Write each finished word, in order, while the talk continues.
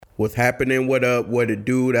What's happening? What up? What it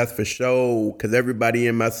do? That's for sure. Because everybody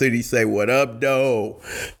in my city say, what up, though?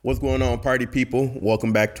 What's going on, party people?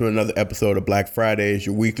 Welcome back to another episode of Black Fridays,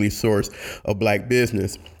 your weekly source of black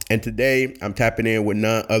business. And today, I'm tapping in with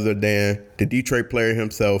none other than the Detroit player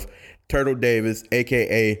himself, Turtle Davis,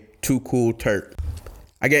 a.k.a. Too Cool Turk.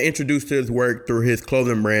 I got introduced to his work through his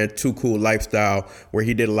clothing brand, Too Cool Lifestyle, where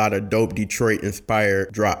he did a lot of dope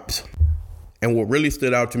Detroit-inspired drops. And what really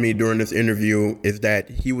stood out to me during this interview is that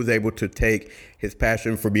he was able to take his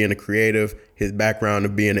passion for being a creative, his background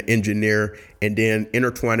of being an engineer, and then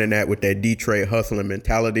intertwining that with that Detroit hustling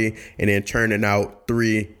mentality, and then churning out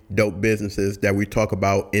 3 dope businesses that we talk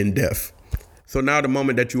about in depth. So now the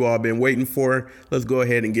moment that you all been waiting for, let's go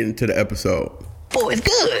ahead and get into the episode. Oh, it's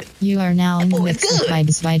good. You are now in the mix of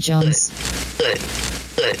Vibes by Jones.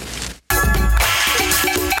 Good.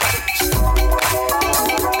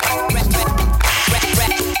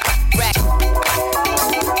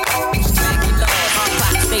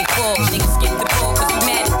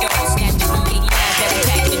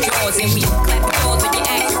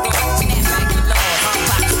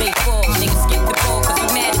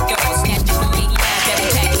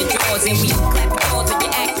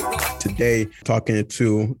 Today, talking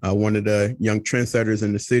to one of the young trendsetters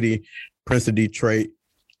in the city, Prince of Detroit,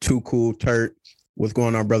 Too Cool Turk. What's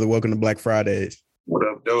going on, brother? Welcome to Black Fridays. What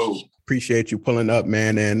up, dude? Appreciate you pulling up,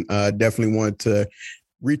 man, and definitely want to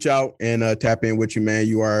reach out and tap in with you, man.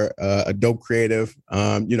 You are a dope creative.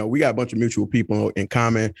 We got a bunch of mutual people in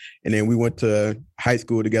common, and then we went to high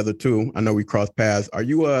school together too. I know we crossed paths. Are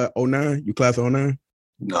you 09? You class of 09?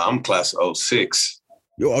 No, I'm class of 06.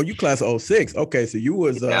 You class of 06. Okay, so you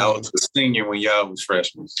was... I was a senior when y'all was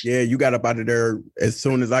freshmen. Yeah, you got up out of there as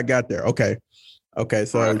soon as I got there. Okay,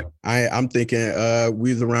 so right. I'm thinking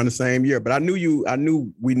we was around the same year, but I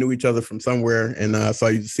knew we knew each other from somewhere, and I saw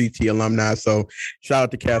you CT alumni, so shout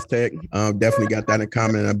out to Cass Tech. Definitely got that in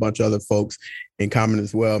common, and a bunch of other folks in common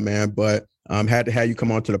as well, man. But had to have you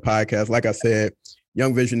come on to the podcast. Like I said,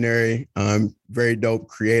 young visionary, very dope,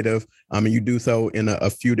 creative, and you do so in a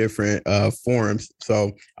few different forums.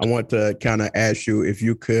 So I want to kind of ask you if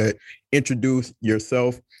you could introduce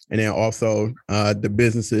yourself, and then also the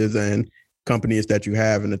businesses and companies that you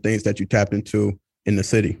have and the things that you tapped into in the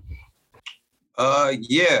city.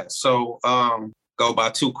 So go by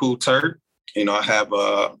Too Cool Turk. I have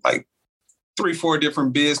like 3-4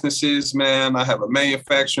 different businesses, man. I have a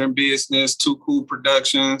manufacturing business, Too Cool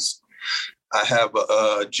Productions. I have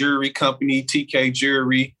a jewelry company, TK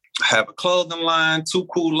Jewelry. I have a clothing line, Too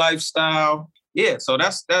Cool Lifestyle. Yeah, so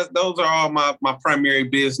those are all my primary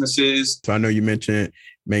businesses. So I know you mentioned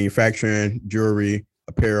manufacturing, jewelry,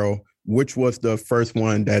 apparel. Which was the first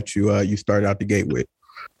one that you started out the gate with?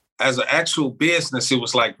 As an actual business, it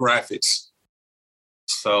was like graphics.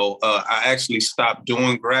 So I actually stopped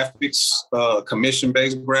doing graphics,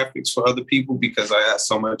 commission-based graphics for other people because I had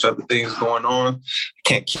so much other things going on. I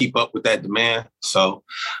can't keep up with that demand. So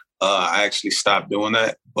I actually stopped doing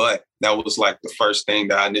that. But that was like the first thing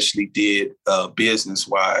that I initially did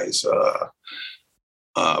business-wise.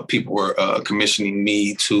 People were commissioning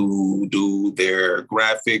me to do their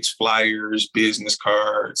graphics, flyers, business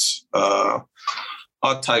cards, all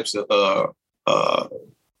types of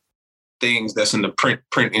things that's in the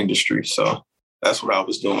print industry. So that's what I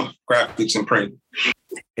was doing, graphics and print.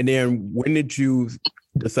 And then when did you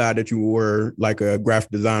decide that you were like a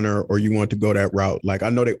graphic designer or you wanted to go that route? Like, I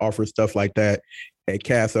know they offer stuff like that at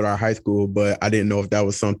Cass at our high school, but I didn't know if that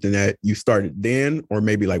was something that you started then or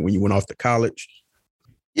maybe like when you went off to college.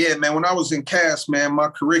 Yeah, man, when I was in Cass, man, my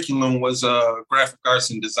curriculum was graphic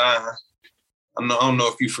arts and design. I don't know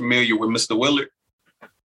if you're familiar with Mr. Willard.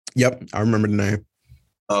 Yep, I remember the name.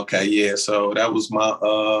 Okay, yeah. So that was my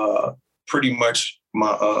pretty much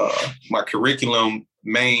my curriculum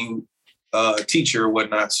main teacher or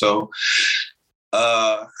whatnot. So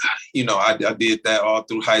I did that all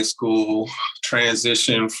through high school,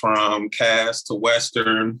 transition from Cass to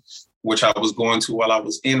Western, which I was going to while I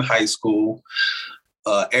was in high school.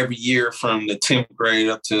 Every year from the 10th grade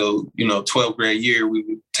up to 12th grade year, we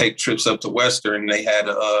would take trips up to Western. They had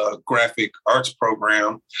a graphic arts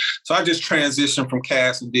program. So I just transitioned from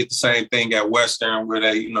Cass and did the same thing at Western where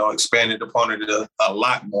they, expanded upon it a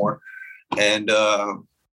lot more. And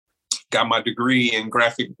got my degree in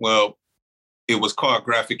it was called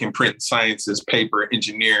Graphic and Print Sciences, Paper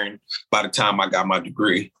Engineering by the time I got my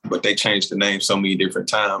degree. But they changed the name so many different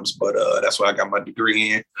times. But that's what I got my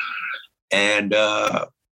degree in. And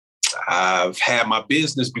I've had my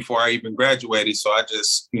business before I even graduated, so I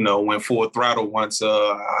just, went full throttle once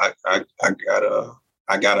I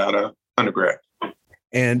got out of undergrad.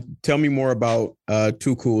 And tell me more about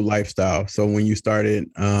Too Cool Lifestyle. So when you started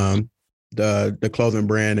the clothing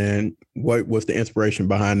brand, and what was the inspiration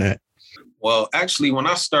behind that? Well, actually, when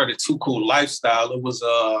I started Too Cool Lifestyle, it was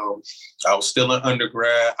I was still an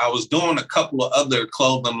undergrad. I was doing a couple of other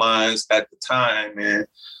clothing lines at the time, and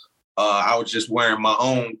I was just wearing my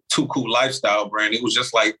own Too Cool Lifestyle brand. It was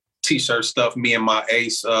just like t-shirt stuff. Me and my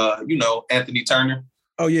ace, Anthony Turner.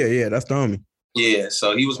 Oh yeah, that's the homie. Yeah,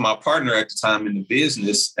 so he was my partner at the time in the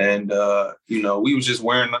business, and we was just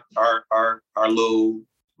wearing our little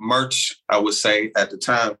merch, I would say, at the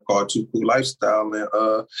time, called Too Cool Lifestyle,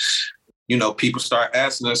 and people start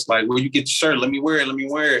asking us like, "Where you get your shirt? Let me wear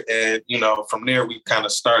it." And from there we kind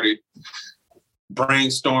of started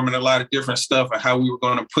brainstorming a lot of different stuff and how we were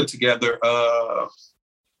going to put together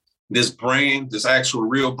this brand, this actual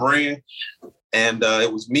real brand. And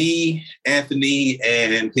it was me, Anthony,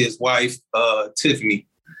 and his wife, Tiffany.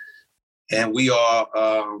 And we all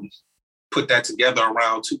put that together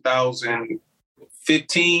around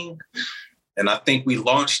 2015. And I think we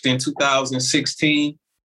launched in 2016.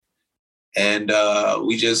 And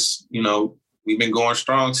we just, we've been going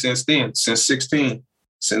strong since then, since 16,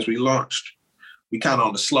 since we launched. We kind of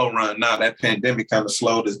on the slow run now. That pandemic kind of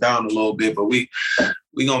slowed us down a little bit, but we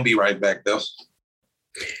going to be right back, though.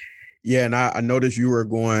 Yeah, and I noticed you were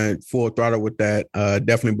going full throttle with that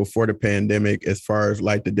definitely before the pandemic, as far as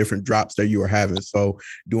like the different drops that you were having. So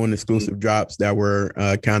doing exclusive drops that were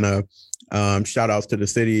kind of shout outs to the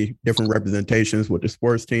city, different representations with the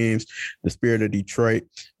sports teams, the Spirit of Detroit.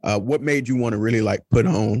 What made you want to really like put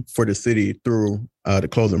on for the city through the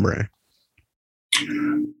clothing brand?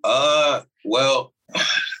 Well,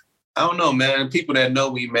 I don't know, man. People that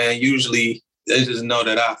know me, man, usually they just know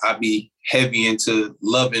that I be heavy into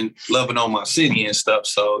loving on my city and stuff.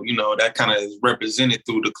 So, that kind of is represented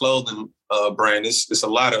through the clothing brand. It's a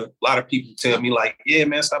lot of people tell me like, yeah,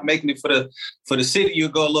 man, stop making it for the city. You'll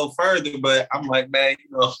go a little further. But I'm like, man,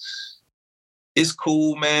 it's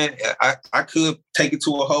cool, man. I could take it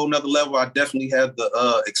to a whole nother level. I definitely have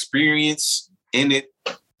the experience in it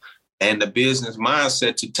and the business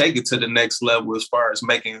mindset to take it to the next level as far as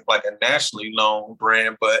making it like a nationally known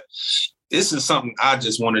brand. But this is something I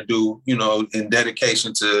just want to do, in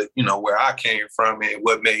dedication to, where I came from and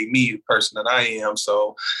what made me the person that I am.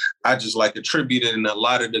 So I just like attributing a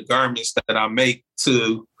lot of the garments that I make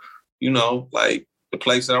to, like the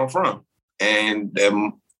place that I'm from. And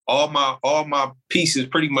all my pieces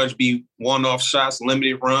pretty much be one-off shots,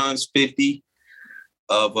 limited runs, 50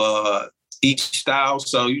 of each style.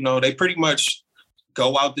 So, they pretty much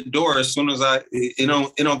go out the door as soon as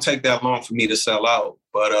it don't take that long for me to sell out.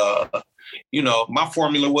 But, my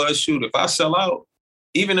formula was, shoot, if I sell out,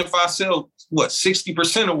 even if I sell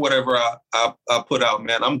 60% of whatever I put out,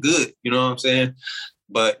 man, I'm good. You know what I'm saying?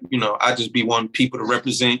 But, I just be wanting people to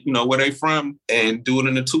represent, where they from and do it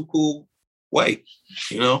in a Too Cool way.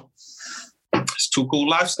 It's Too Cool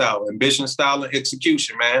Lifestyle, ambition, style, and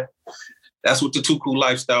execution, man. That's what the Too Cool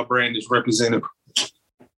Lifestyle brand is represented.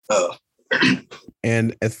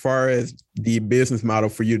 And as far as the business model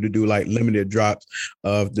for you to do like limited drops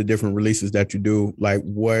of the different releases that you do, like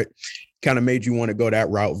what kind of made you want to go that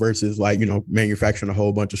route versus like, manufacturing a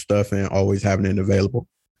whole bunch of stuff and always having it available?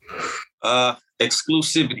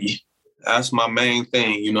 Exclusivity. That's my main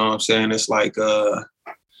thing. You know what I'm saying? It's like,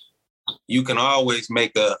 you can always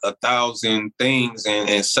make 1,000 things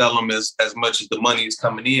and sell them as much as the money is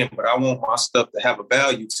coming in. But I want my stuff to have a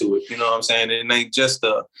value to it. You know what I'm saying? It ain't just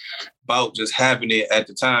about just having it at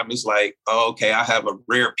the time. It's like, oh, okay, I have a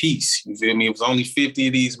rare piece. You feel me? It was only 50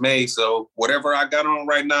 of these made. So whatever I got on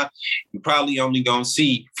right now, you probably only going to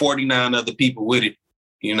see 49 other people with it.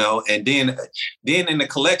 And then in the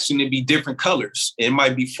collection, it'd be different colors. It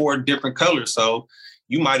might be 4 different colors. So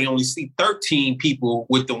you might only see 13 people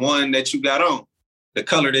with the one that you got on, the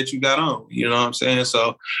color that you got on. You know what I'm saying?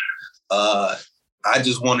 So I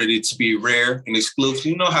just wanted it to be rare and exclusive.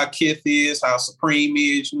 You know how Kith is, how Supreme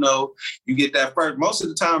is, you get that first. Most of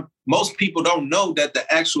the time, most people don't know that the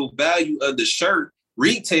actual value of the shirt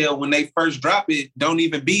retail when they first drop it don't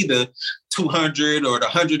even be the $200 or the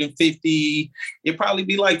 $150. It probably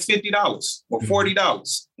be like $50 or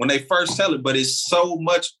 $40 when they first sell it. But it's so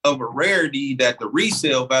much of a rarity that the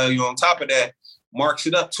resale value on top of that marks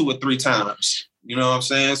it up 2 or 3 times. You know what I'm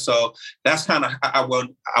saying? So that's kind of how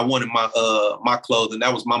I wanted my clothing.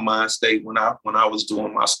 That was my mind state when I was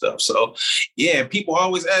doing my stuff. So yeah, people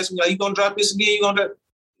always ask me, like, you gonna drop this again? You gonna drop?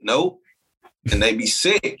 Nope. And they be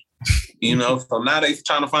sick. So now they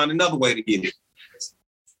trying to find another way to get it.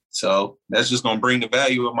 So that's just going to bring the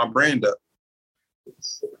value of my brand up.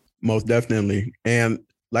 Most definitely. And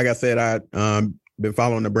like I said, I been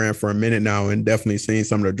following the brand for a minute now and definitely seen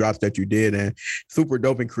some of the drops that you did, and super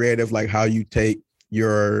dope and creative, like how you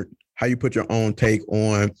put your own take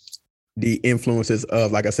on the influences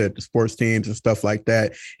of, like I said, the sports teams and stuff like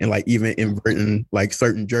that. And like even inverting like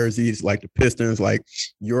certain jerseys, like the Pistons, like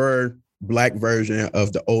your black version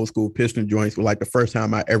of the old school Piston joints was like the first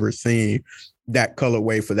time I ever seen that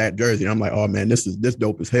colorway for that jersey. And I'm like, oh man, this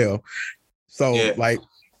dope as hell. So like,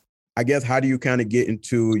 I guess, how do you kind of get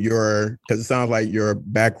into because it sounds like your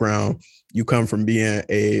background, you come from being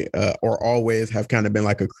or always have kind of been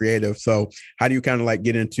like a creative. So how do you kind of like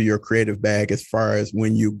get into your creative bag as far as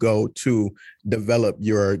when you go to develop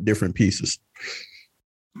your different pieces?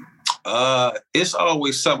 It's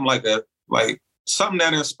always something like something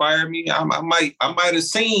that inspired me. I might have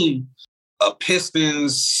seen a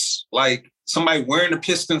Pistons, like somebody wearing a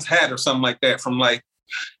Pistons hat or something like that from like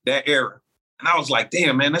that era. And I was like,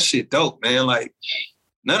 damn, man, that shit dope, man. Like,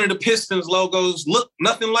 none of the Pistons logos look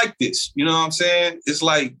nothing like this. You know what I'm saying? It's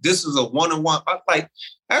like, this is a one-on-one. Like,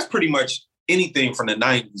 that's pretty much anything from the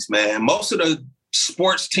 90s, man. Most of the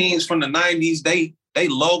sports teams from the 90s, they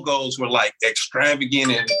logos were like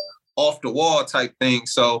extravagant and off the wall type thing.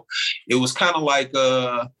 So it was kind of like,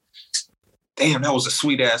 damn, that was a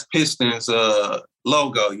sweet ass Pistons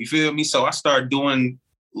logo. You feel me? So I started doing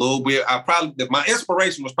a little bit. My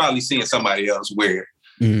inspiration was probably seeing somebody else wear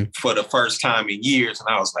it for the first time in years. And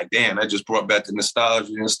I was like, damn, that just brought back the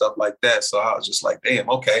nostalgia and stuff like that. So I was just like, damn,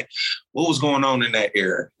 okay, what was going on in that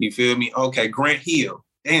era? You feel me? Okay, Grant Hill.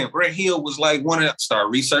 Damn, Grant Hill was like start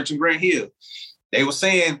researching Grant Hill. They were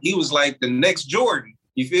saying he was like the next Jordan.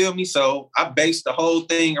 You feel me? So I based the whole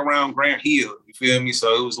thing around Grant Hill. You feel me?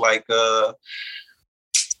 So it was like,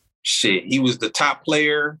 he was the top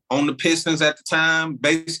player on the Pistons at the time.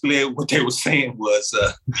 Basically, what they were saying was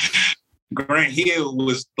Grant Hill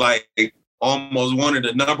was like almost one of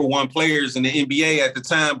the number one players in the NBA at the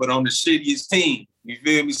time, but on the shittiest team. You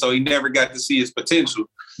feel me? So he never got to see his potential.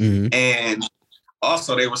 Mm-hmm. And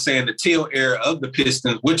also, they were saying the teal era of the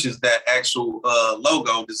Pistons, which is that actual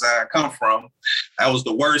logo design come from, that was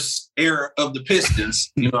the worst era of the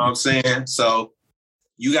Pistons. You know what I'm saying? So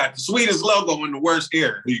you got the sweetest logo in the worst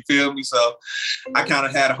era. You feel me? So I kind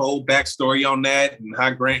of had a whole backstory on that and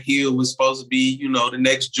how Grant Hill was supposed to be, you know, the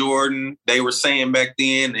next Jordan. They were saying back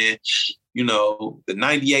then, and you know, the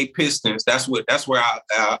 98 Pistons, that's where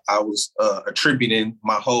I was attributing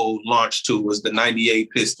my whole launch to, was the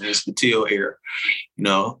 98 Pistons, the teal era, you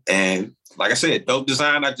know. And like I said, dope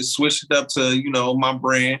design, I just switched it up to, you know, my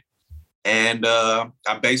brand. And I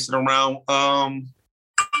based it around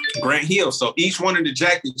Grant Hill. So each one of the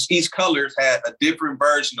jackets, each colors had a different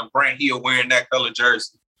version of Grant Hill wearing that color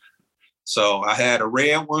jersey. So I had a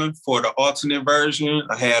red one for the alternate version.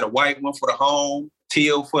 I had a white one for the home,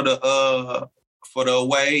 teal for the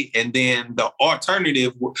away, and then the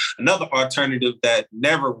alternative, another alternative that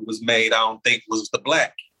never was made, I don't think, was the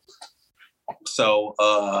black. So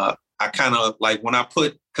I kind of like when I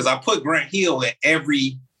put Grant Hill in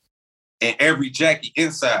every jacket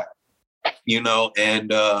inside, you know,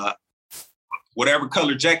 and whatever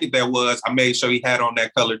color jacket that was, I made sure he had on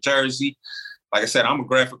that color jersey. Like I said, I'm a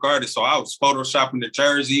graphic artist, so I was photoshopping the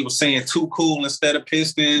jersey. It was saying "Too Cool" instead of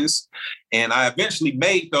Pistons. And I eventually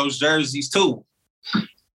made those jerseys too.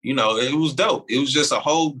 You know, it was dope. It was just a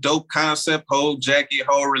whole dope concept, whole jacket,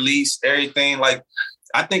 whole release, everything. Like,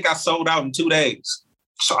 I think I sold out in 2 days.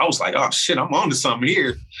 So I was like, oh shit, I'm on to something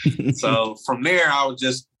here. So from there, I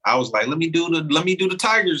was like, let me do the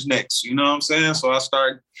Tigers next. You know what I'm saying? So I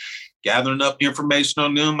started gathering up information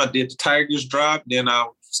on them. I did the Tigers drop. Then I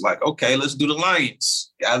was like, okay, let's do the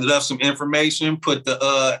Lions. Gathered up some information,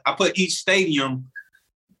 I put each stadium,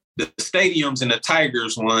 the stadiums in the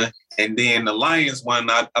Tigers one, and then the Lions one,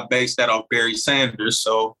 I based that off Barry Sanders.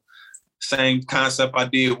 So same concept I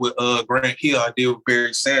did with Grant Hill, I did with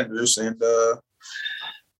Barry Sanders. And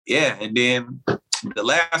and then the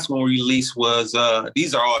last one we released was,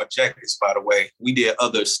 these are all jackets, by the way. We did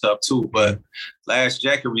other stuff too, but last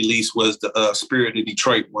jacket release was the Spirit of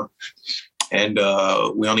Detroit one. And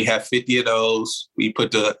we only have 50 of those. We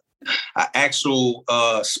put the actual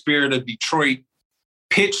Spirit of Detroit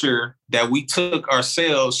picture that we took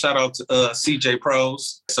ourselves. Shout out to CJ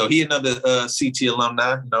Pros. So he another CT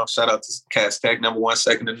alumni. You know, shout out to Cass Tech, number 1,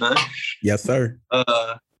 second to none. Yes, sir.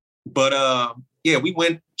 We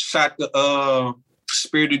went, shot the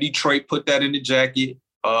Spirit of Detroit, put that in the jacket.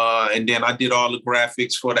 And then I did all the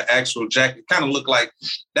graphics for the actual jacket. Kind of looked like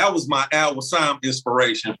that was my Al Wassam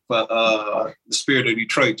inspiration for the Spirit of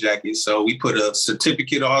Detroit jacket. So we put a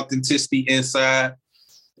certificate of authenticity inside,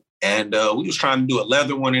 and we was trying to do a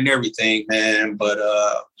leather one and everything, man. But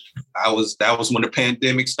that was when the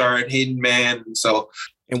pandemic started hitting, man.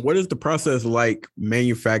 And what is the process like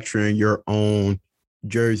manufacturing your own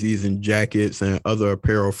jerseys and jackets and other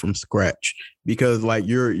apparel from scratch? Because like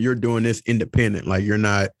you're doing this independent, like you're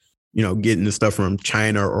not, getting the stuff from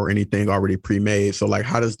China or anything already pre-made. So like,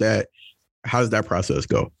 how does that process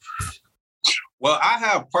go? Well, I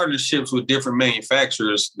have partnerships with different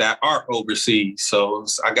manufacturers that are overseas. So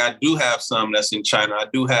do have some that's in China. I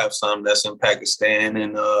do have some that's in Pakistan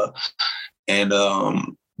and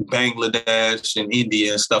Bangladesh and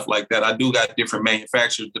India and stuff like that. I do got different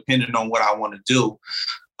manufacturers depending on what I want to do.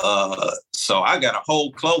 So I got a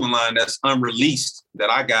whole clothing line that's unreleased that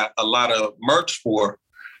I got a lot of merch for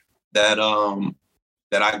that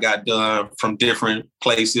I got done from different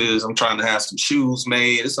places. I'm trying to have some shoes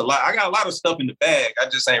made. It's a lot. I got a lot of stuff in the bag. I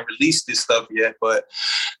just ain't released this stuff yet. But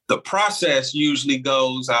the process usually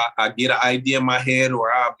goes, I get an idea in my head,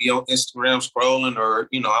 or I'll be on Instagram scrolling, or,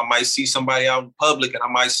 I might see somebody out in public and I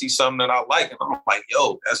might see something that I like. And I'm like,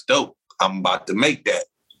 yo, that's dope. I'm about to make that,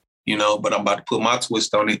 but I'm about to put my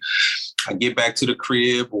twist on it. I get back to the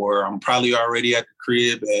crib, or I'm probably already at the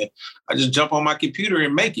crib, and I just jump on my computer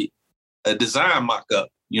and make it. A design mock-up,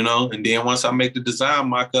 and then once I make the design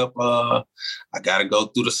mock-up, I got to go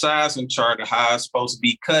through the sizing chart of how it's supposed to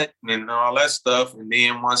be cut and all that stuff. And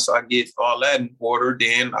then once I get all that in order,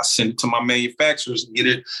 then I send it to my manufacturers and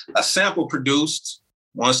get a sample produced.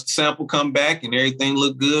 Once the sample come back and everything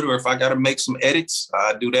look good, or if I got to make some edits,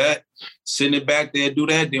 I do that, send it back there, do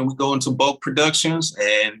that. Then we go into bulk productions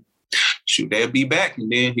and shoot, they'll be back.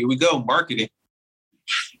 And then here we go, marketing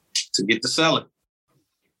to get to selling.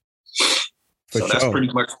 So that's pretty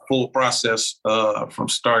much the full process from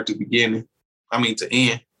start to beginning. To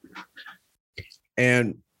end.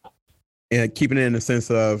 And keeping it in the sense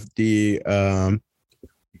of the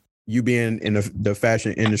you being in the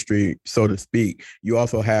fashion industry, so to speak, you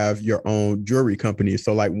also have your own jewelry company.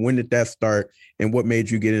 So like, when did that start, and what made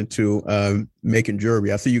you get into making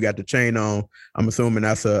jewelry? I see you got the chain on. I'm assuming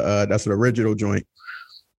that's an original joint.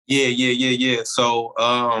 Yeah. So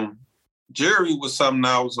jewelry was something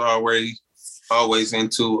I was always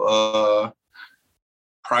into.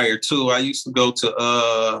 Prior to, I used to go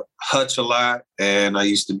to Hutch a lot, and I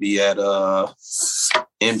used to be at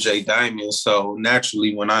MJ Diamond. So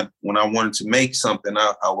naturally, when I wanted to make something,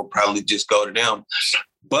 I would probably just go to them.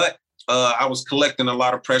 But I was collecting a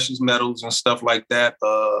lot of precious metals and stuff like that.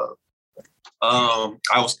 I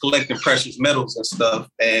was collecting precious metals and stuff,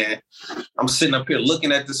 and I'm sitting up here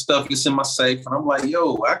looking at this stuff that's in my safe, and I'm like,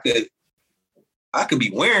 yo, I could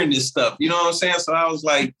be wearing this stuff. You know what I'm saying? So I was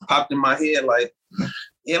like, popped in my head, like,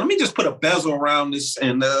 yeah, let me just put a bezel around this,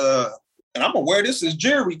 and I'm gonna wear this as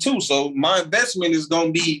jewelry too. So my investment is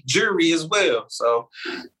gonna be jewelry as well. So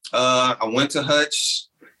I went to Hutch,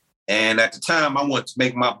 and at the time I wanted to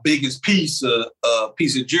make my biggest piece of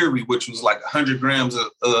jewelry, which was like 100 grams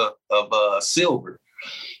of silver.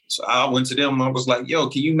 So I went to them and I was like, yo,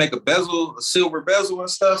 can you make a silver bezel and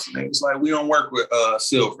stuff? And they was like, we don't work with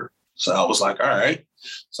silver. So I was like, all right.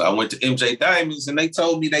 So I went to MJ Diamonds, and they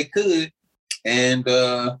told me they could. And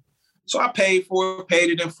so I paid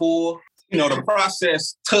it in full. The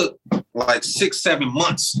process took like 6-7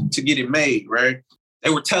 months to get it made, right?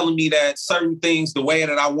 They were telling me that certain things, the way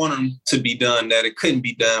that I want them to be done, that it couldn't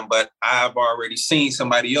be done, but I've already seen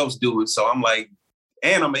somebody else do it. So I'm like,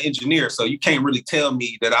 and I'm an engineer, so you can't really tell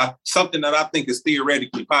me that something that I think is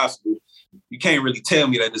theoretically possible, you can't really tell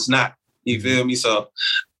me that it's not. You feel me? So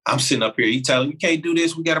I'm sitting up here, he telling me, you can't do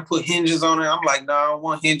this, we got to put hinges on it. I'm like, no, I don't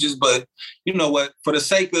want hinges, but you know what? For the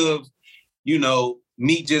sake of,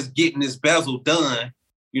 me just getting this bezel done,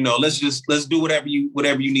 let's do whatever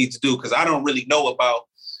you need to do. Cause I don't really know about,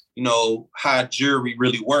 how jewelry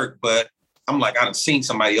really work, but I'm like, I done seen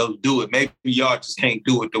somebody else do it. Maybe y'all just can't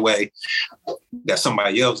do it the way that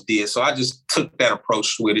somebody else did. So I just took that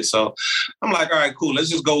approach with it. So I'm like, all right, cool. Let's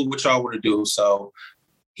just go with what y'all want to do. So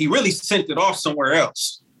he really sent it off somewhere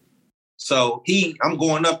else. So I'm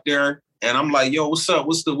going up there, and I'm like, yo, what's up?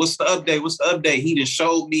 What's the update? What's the update? He just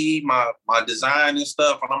showed me my design and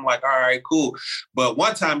stuff. And I'm like, all right, cool. But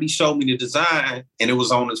one time he showed me the design, and it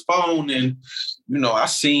was on his phone, and, I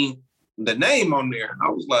seen the name on there. I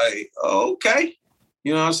was like, oh, okay.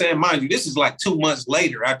 You know what I'm saying? Mind you, this is like 2 months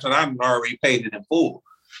later after I've already paid it in full.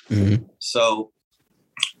 Mm-hmm. So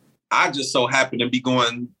I just so happened to be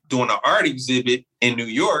doing an art exhibit in New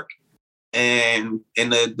York. And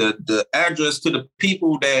the address to the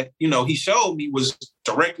people that, he showed me was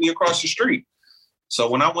directly across the street. So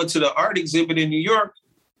when I went to the art exhibit in New York,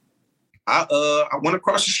 I went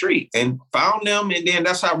across the street and found them. And then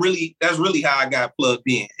that's really how I got plugged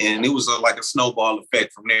in. And it was like a snowball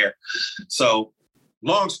effect from there. So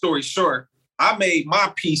long story short, I made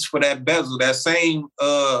my piece for that bezel, that same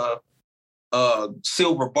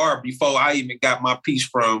silver bar before I even got my piece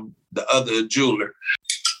from the other jeweler.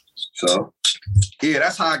 So yeah,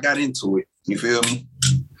 that's how I got into it. You feel me?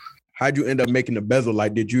 How'd you end up making the bezel?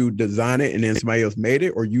 Like, did you design it and then somebody else made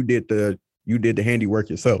it, or you did the handiwork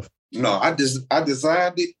yourself? No, I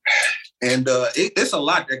designed it, and it's a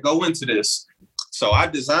lot that go into this. So I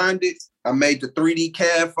designed it. I made the 3D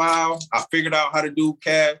CAD file. I figured out how to do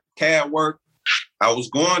CAD work. I was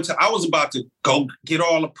about to go get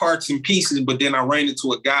all the parts and pieces, but then I ran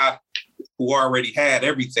into a guy who already had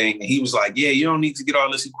everything. And he was like, yeah, you don't need to get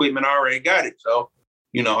all this equipment. I already got it. So,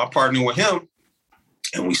 I partnered with him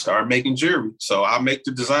and we started making jewelry. So I make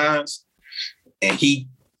the designs and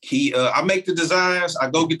I make the designs. I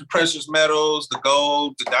go get the precious metals, the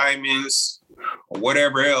gold, the diamonds, or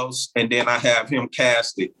whatever else. And then I have him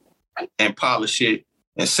cast it and polish it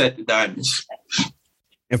and set the diamonds.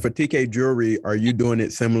 And for TK Jewelry, are you doing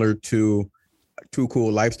it similar to Too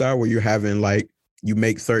Cool Lifestyle, where you're having you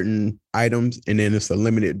make certain items and then it's a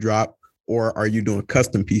limited drop, or are you doing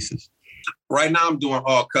custom pieces? Right now, I'm doing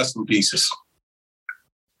all custom pieces.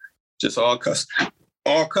 Just all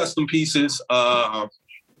custom pieces.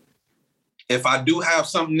 If I do have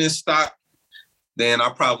something in stock, then I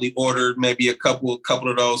probably order maybe a couple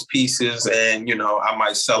of those pieces, and I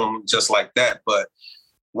might sell them just like that. But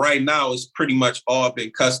right now, it's pretty much all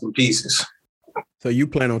been custom pieces. So you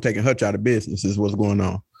plan on taking Hutch out of business? Is what's going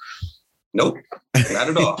on? Nope, not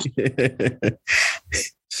at all.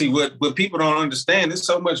 See, what people don't understand, there's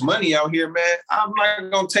so much money out here, man. I'm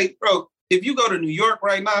not going to take, bro, if you go to New York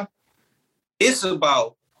right now, it's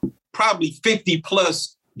about probably 50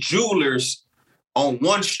 plus jewelers on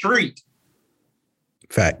one street.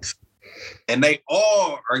 Facts. And they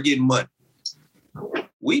all are getting money.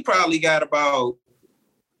 We probably got about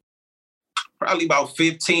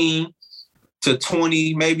 15 to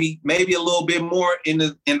 20, maybe a little bit more in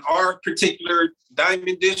our particular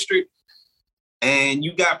diamond district. And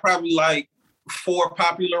you got probably 4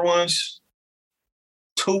 popular ones.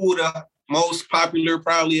 2 of the most popular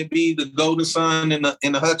probably would be the Golden Sun and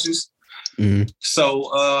the Hutches. Mm-hmm.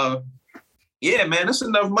 So yeah, man, that's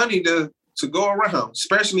enough money to go around,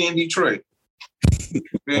 especially in Detroit.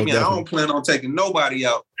 I don't plan on taking nobody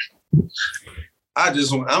out. I'm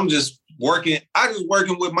just working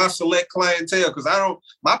with my select clientele, because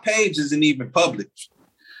my page isn't even public.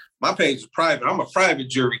 My page is private. I'm a private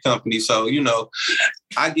jewelry company. So,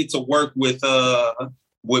 I get to work with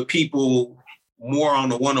people more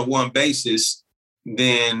on a one-on-one basis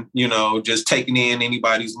than, just taking in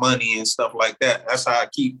anybody's money and stuff like that. That's how I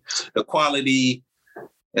keep the quality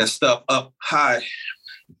and stuff up high.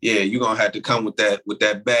 Yeah, you're going to have to come with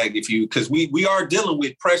that bag because we are dealing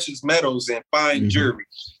with precious metals and fine jewelry.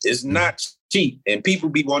 It's not cheap. And people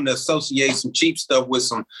be wanting to associate some cheap stuff with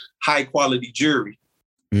some high quality jewelry.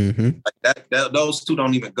 Mm-hmm. Like that, those two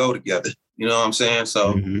don't even go together. You know what I'm saying?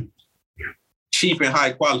 So cheap and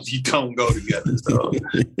high quality don't go together. So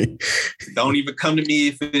don't even come to me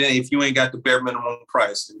if you ain't got the bare minimum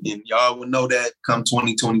price. And y'all will know that come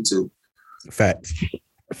 2022. Facts.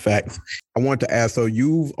 I want to ask, so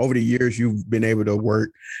over the years, you've been able to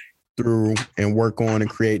work through and work on and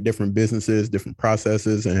create different businesses, different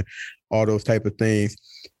processes, and all those type of things.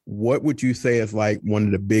 What would you say is one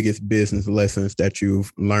of the biggest business lessons that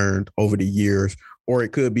you've learned over the years? Or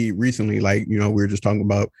it could be recently, we were just talking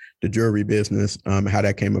about the jewelry business, how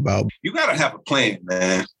that came about. You got to have a plan,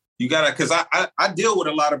 man. You got to, because I deal with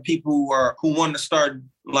a lot of people who want to start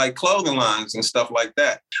clothing lines and stuff like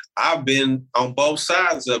that. I've been on both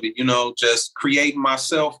sides of it, just creating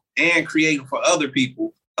myself and creating for other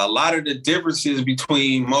people. A lot of the differences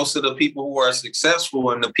between most of the people who are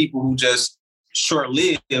successful and the people who just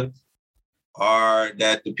short-lived are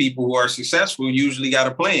that the people who are successful usually got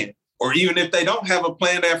a plan. Or even if they don't have a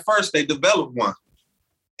plan at first, they develop one.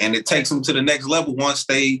 And it takes them to the next level once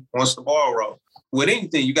the ball rolls. With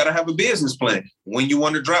anything, you got to have a business plan. When you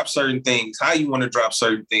want to drop certain things, how you want to drop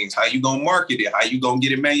certain things, how you going to market it, how you going to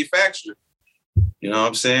get it manufactured. You know what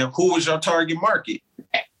I'm saying? Who is your target market?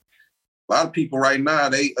 A lot of people right now,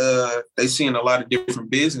 they seeing a lot of different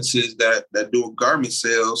businesses that do garment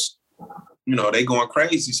sales. They going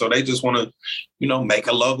crazy. So they just want to, make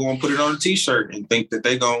a logo and put it on a t-shirt and think that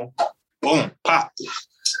they going to, boom, pop.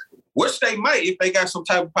 Which they might, if they got some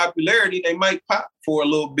type of popularity, they might pop for a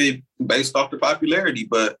little bit based off the popularity.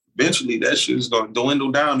 But eventually that shit is going to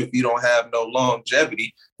dwindle down if you don't have no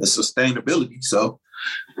longevity and sustainability. So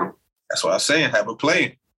that's why I'm saying have a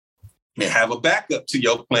plan and have a backup to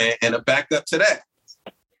your plan and a backup to that.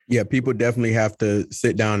 Yeah, people definitely have to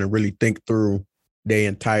sit down and really think through their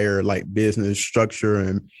entire like business structure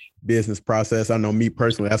and business process. I know me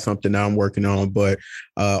personally, that's something that I'm working on, but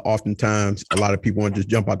oftentimes a lot of people want to just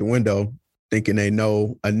jump out the window thinking they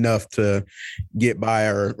know enough to get by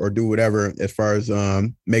or do whatever as far as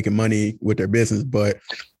making money with their business, but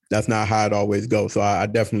that's not how it always goes. So I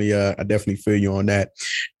definitely feel you on that.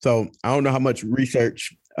 So I don't know how much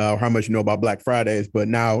research or how much you know about Black Fridays, but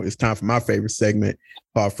now it's time for my favorite segment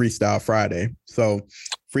called Freestyle Friday. So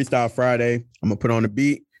Freestyle Friday, I'm gonna put on the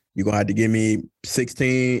beat. You're gonna have to give me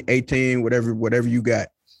 16, 18, whatever you got.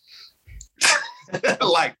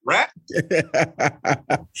 Like rap?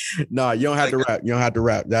 No, you don't have to rap. You don't have to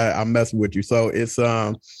rap. I'm messing with you. So it's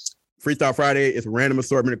Freestyle Friday. It's a random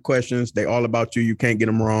assortment of questions. They all about you. You can't get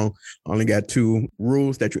them wrong. Only got 2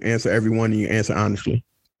 rules that you answer every one and you answer honestly.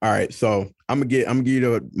 All right. So I'm gonna give you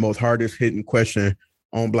the most hardest hitting question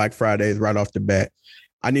on Black Fridays right off the bat.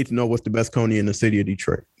 I need to know what's the best coney in the city of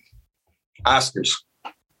Detroit. Oscars.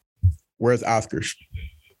 Where's Oscars?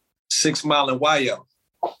 6 Mile and Wayo.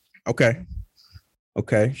 Okay.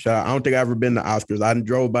 Shout out. I don't think I've ever been to Oscars. I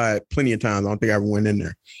drove by it plenty of times. I don't think I ever went in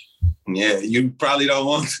there. Yeah, you probably don't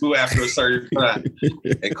want to after a certain time.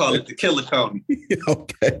 They call it the killer coney.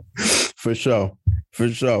 Okay. For sure.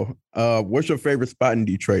 What's your favorite spot in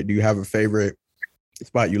Detroit? Do you have a favorite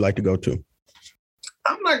spot you like to go to?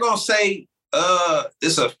 I'm not going to say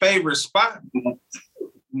it's a favorite spot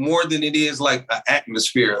more than it is like an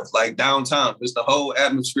atmosphere, like downtown. It's the whole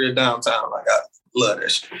atmosphere downtown. Like I love that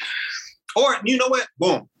shit. Or you know what?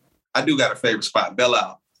 Boom. I do got a favorite spot, Belle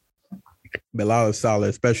Isle. Belle Isle is solid,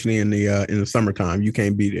 especially in the summertime. You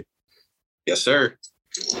can't beat it. Yes, sir.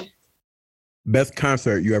 Best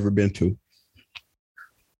concert you ever been to?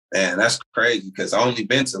 Man, that's crazy because I only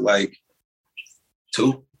been to like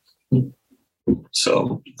 2.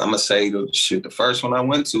 So I'm gonna say the first one I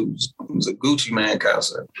went to was a Gucci Mane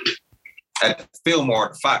concert at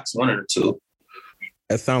Fillmore at Fox, one of the 2.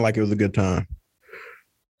 That sounded like it was a good time.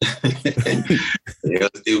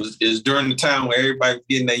 It was during the time where everybody was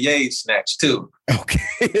getting their yays snatched too.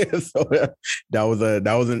 Okay, so that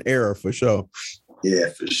was an era for sure. Yeah,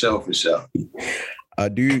 for sure.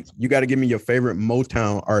 You got to give me your favorite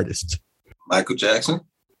Motown artist? Michael Jackson.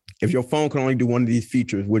 If your phone can only do one of these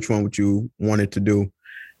features, which one would you want it to do?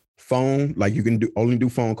 Phone, like you can only do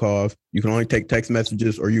phone calls. You can only take text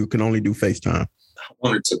messages, or you can only do FaceTime. I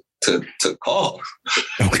wanted to call.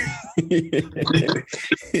 Okay.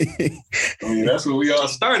 I mean, that's what we all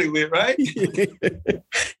started with, right?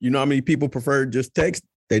 You know how many people prefer just text?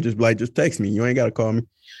 They just like, just text me. You ain't got to call me.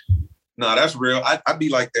 No, that's real. I'd be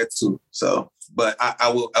like that too. So, but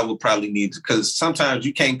I will probably need to, because sometimes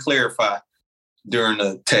you can't clarify during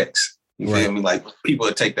a text. You feel me? Like people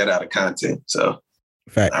would take that out of content. So,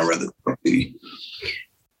 fact. I'd rather be.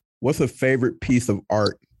 What's a favorite piece of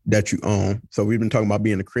art that you own? So we've been talking about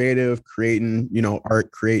being a creative, creating,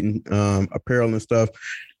 art, creating apparel and stuff.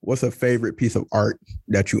 What's a favorite piece of art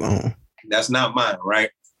that you own? That's not mine, right?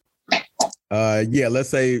 Yeah, let's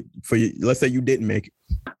say you didn't make it.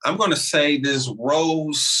 I'm gonna say this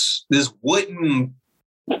wooden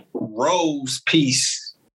rose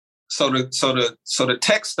piece. So the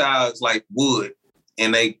textile is like wood,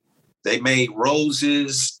 and they made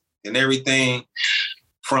roses and everything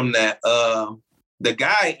from that. The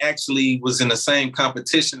guy actually was in the same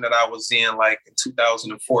competition that I was in, like in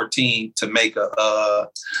 2014, to make a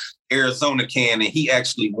Arizona can, and he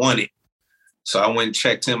actually won it. So I went and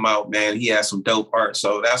checked him out, man. He had some dope art.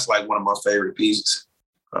 So that's like one of my favorite pieces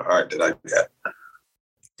of art that I got.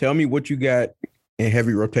 Tell me what you got in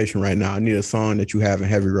heavy rotation right now. I need a song that you have in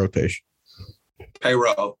heavy rotation.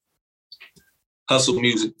 Payroll. Hustle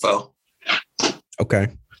Music, fo. Okay.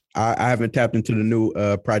 I haven't tapped into the new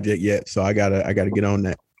project yet, so I gotta get on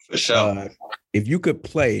that. For sure. If you could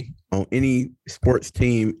play on any sports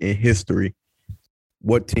team in history,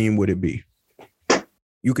 what team would it be?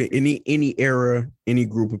 You could any era, any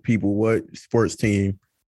group of people. What sports team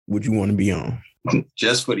would you want to be on?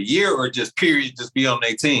 Just for the year, or just period? Just be on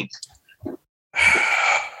their team.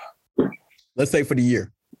 Let's say for the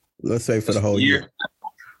year. Let's say for the whole year.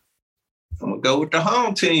 I'm gonna go with the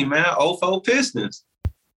home team, man. 04 Pistons.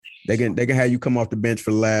 They can have you come off the bench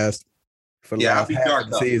for the last half of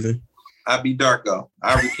the season. I'll be Darko.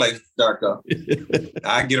 I replace Darko.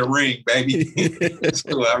 I get a ring, baby.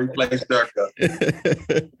 So I replace Darko.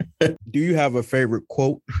 Do you have a favorite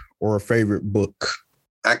quote or a favorite book?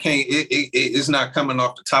 I can't. It's not coming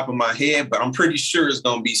off the top of my head, but I'm pretty sure it's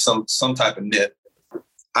gonna be some type of nip.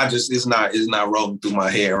 It's not rolling through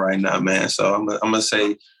my head right now, man. So I'm gonna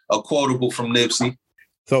say a quotable from Nipsey.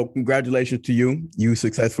 So congratulations to you. You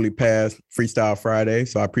successfully passed Freestyle Friday.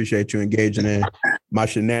 So I appreciate you engaging in my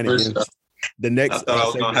shenanigans. the next. I thought I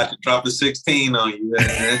was gonna have to drop a 16 on you,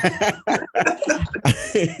 man.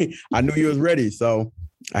 I knew you was ready, so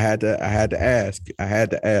I had to ask.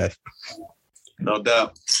 No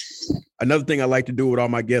doubt. Another thing I like to do with all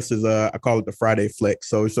my guests is I call it the Friday Flex.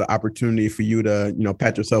 So it's an opportunity for you to,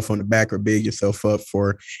 pat yourself on the back or big yourself up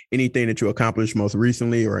for anything that you accomplished most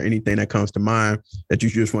recently or anything that comes to mind that you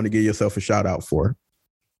just want to give yourself a shout out for.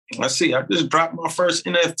 I see. I just dropped my first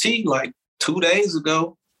NFT like 2 days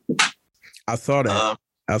ago. I saw that.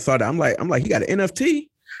 I'm like, he got an NFT.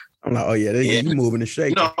 I'm like, oh yeah, you moving the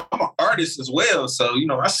shake. I'm an artist as well, so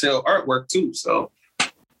I sell artwork too. So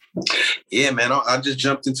yeah, man, I just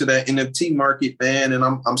jumped into that NFT market, man, and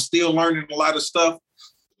I'm still learning a lot of stuff.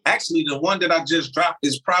 Actually, the one that I just dropped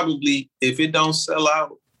is probably, if it don't sell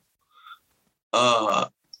out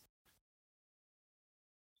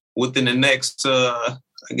within the next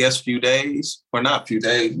few days, or not few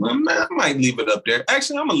days. I might leave it up there.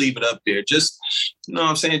 Actually, I'm gonna leave it up there. Just, what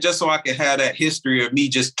I'm saying, just so I can have that history of me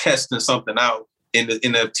just testing something out in the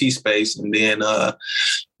NFT space. And then,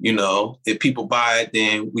 if people buy it,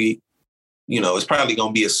 then it's probably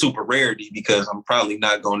gonna be a super rarity because I'm probably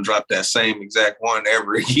not gonna drop that same exact one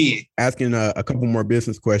ever again. Asking a couple more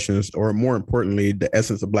business questions, or more importantly, the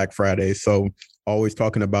essence of Black Friday. So always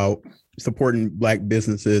talking about supporting Black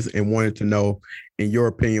businesses and wanted to know, in your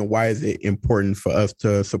opinion, why is it important for us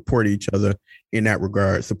to support each other in that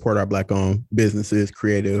regard, support our Black-owned businesses,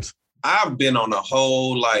 creatives? I've been on a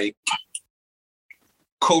whole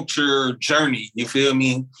culture journey, you feel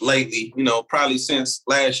me, lately, probably since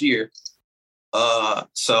last year.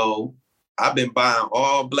 So I've been buying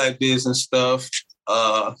all Black business stuff.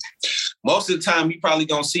 Most of the time, you probably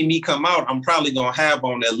gonna see me come out, I'm probably gonna have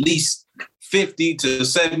on at least 50 to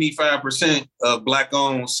 75% of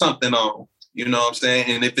Black-owned something on. You know what I'm saying?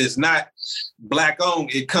 And if it's not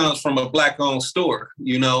Black-owned, it comes from a Black-owned store,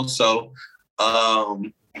 So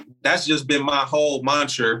that's just been my whole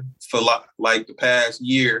mantra for like the past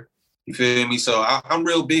year. You feel me? So I'm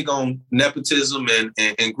real big on nepotism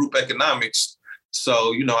and group economics.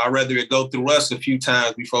 So, I'd rather it go through us a few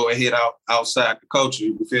times before it hit outside the culture.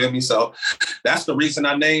 You feel me? So that's the reason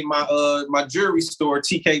I named my jewelry store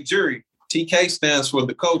TK Jewelry. TK stands for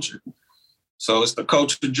the culture. So it's the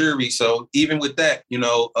culture jewelry. So even with that, we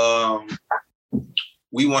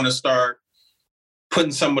want to start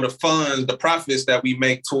putting some of the funds, the profits that we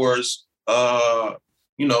make towards,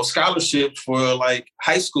 scholarships for like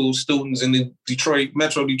high school students in the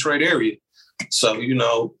Metro Detroit area. So,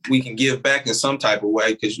 we can give back in some type of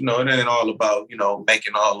way because, it ain't all about,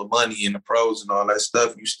 making all the money and the pros and all that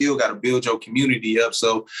stuff. You still got to build your community up.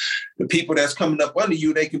 So the people that's coming up under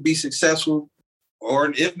you, they can be successful,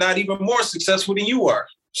 or if not even more successful than you are.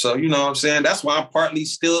 So, what I'm saying? That's why I'm partly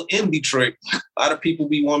still in Detroit. A lot of people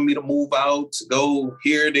be wanting me to move out, to go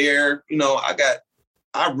here, there.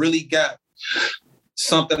 I really got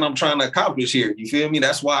something I'm trying to accomplish here. You feel me?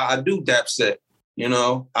 That's why I do DAPSET.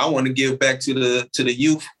 I want to give back to the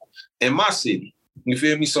youth in my city. You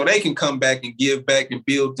feel me? So they can come back and give back and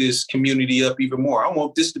build this community up even more. I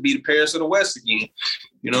want this to be the Paris of the West again.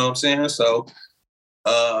 You know what I'm saying? So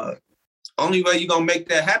only way you're going to make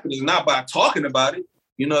that happen is not by talking about it.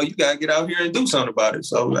 You got to get out here and do something about it.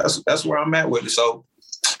 So that's where I'm at with it. So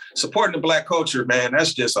supporting the Black culture, man,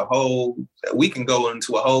 that's just we can go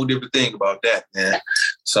into a whole different thing about that, man.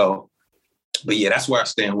 So, but yeah, that's where I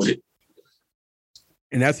stand with it.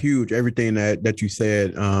 And that's huge. Everything that you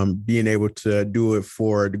said, being able to do it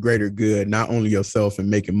for the greater good, not only yourself and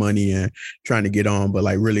making money and trying to get on, but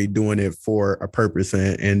like really doing it for a purpose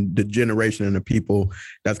and the generation and the people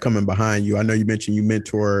that's coming behind you. I know you mentioned you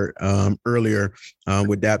mentor earlier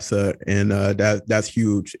with DAPSA, and that's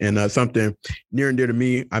huge. And something near and dear to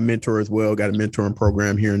me, I mentor as well. Got a mentoring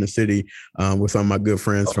program here in the city with some of my good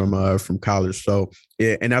friends from college. So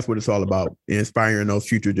yeah, and that's what it's all about, inspiring those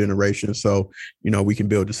future generations. So, we can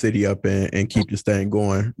build the city up and keep this thing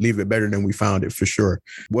going, leave it better than we found it, for sure.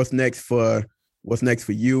 What's next for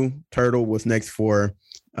you, Turtle? What's next for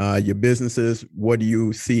your businesses? What do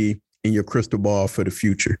you see in your crystal ball for the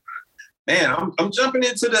future? Man, I'm jumping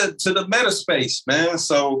into the meta space, man.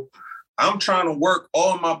 So I'm trying to work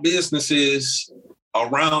all my businesses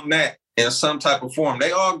around that in some type of form.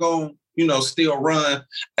 They all going still run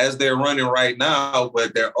as they're running right now,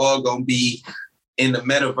 but they're all going to be in the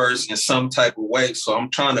metaverse in some type of way. So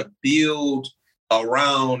I'm trying to build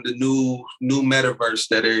around the new metaverse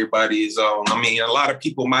that everybody is on. I mean, a lot of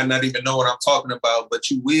people might not even know what I'm talking about,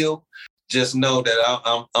 but you will. Just know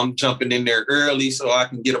that I'm jumping in there early so I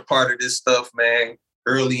can get a part of this stuff, man,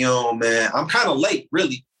 early on, man. I'm kind of late,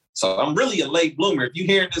 really. So I'm really a late bloomer. If you're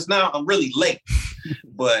hearing this now, I'm really late.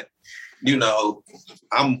 But you know,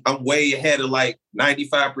 I'm way ahead of like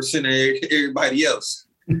 95% of everybody else.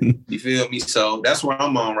 You feel me? So that's where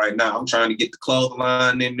I'm on right now. I'm trying to get the clothing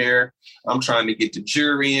line in there. I'm trying to get the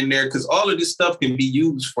jewelry in there because all of this stuff can be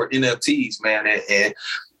used for NFTs, man. And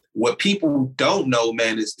what people don't know,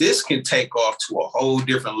 man, is this can take off to a whole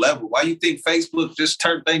different level. Why you think Facebook just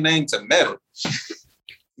turned their name to Meta?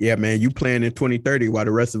 Yeah, man, you playing in 2030 while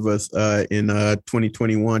the rest of us in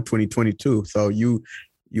 2021, 2022. So you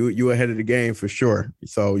ahead of the game for sure.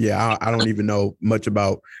 So yeah, I don't even know much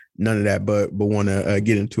about none of that, but want to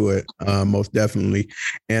get into it most definitely.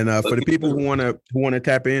 And for the people who want to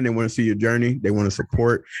tap in, they want to see your journey, they want to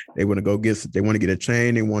support, they want to get a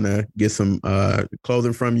chain, they want to get some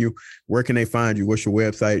clothing from you. Where can they find you? What's your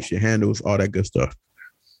website, your handles, all that good stuff?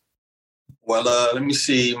 Well, let me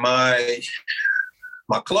see. My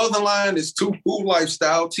clothing line is Too Cool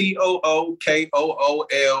Lifestyle, TOOKOOL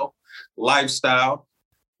Lifestyle.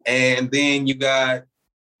 And then you got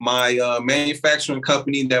my manufacturing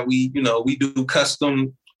company that we do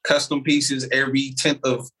custom pieces every 10th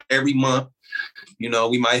of every month. You know,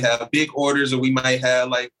 we might have big orders or we might have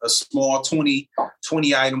like a small 20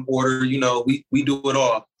 item order. You know, we do it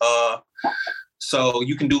all. So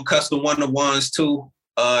you can do custom one-to-ones too.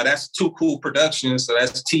 That's Too Cool Productions. So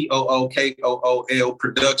that's TOOKOOL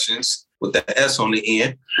Productions with the S on the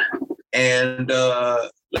end. And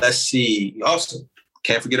let's see. Also,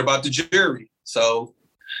 can't forget about the jewelry. So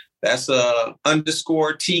that's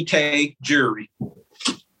 _TK Jewelry.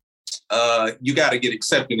 You got to get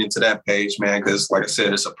accepted into that page, man, because like I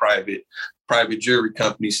said, it's a private jewelry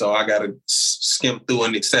company. So I got to skim through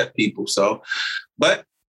and accept people. So, but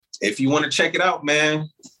if you want to check it out, man,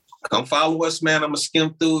 come follow us, man. I'm gonna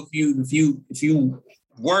skim through. If you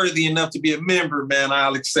worthy enough to be a member, man,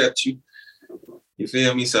 I'll accept you. You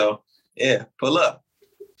feel me? So yeah, pull up.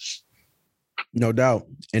 No doubt.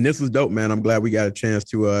 And this was dope, man. I'm glad we got a chance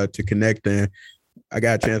to connect, and I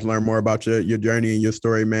got a chance to learn more about your journey and your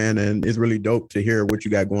story, man. And it's really dope to hear what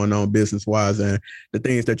you got going on business-wise and the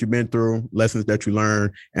things that you've been through, lessons that you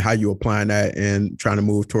learned, and how you applying that and trying to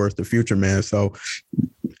move towards the future, man. So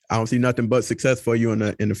I don't see nothing but success for you in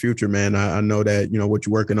the future, man. I know that, you know, what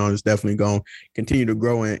you're working on is definitely going to continue to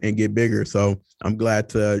grow and get bigger. So I'm glad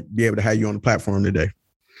to be able to have you on the platform today.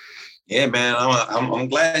 Yeah, man. I'm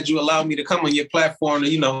glad you allowed me to come on your platform to,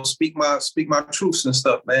 you know, speak my truths and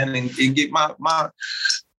stuff, man, and get my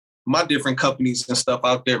different companies and stuff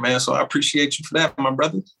out there, man. So I appreciate you for that, my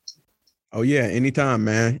brother. Oh yeah, anytime,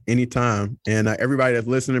 man, anytime. And everybody that's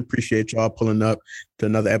listening, appreciate y'all pulling up to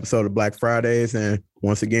another episode of Black Fridays. And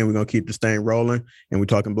once again, we're gonna keep this thing rolling, and we're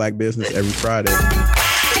talking Black business every Friday.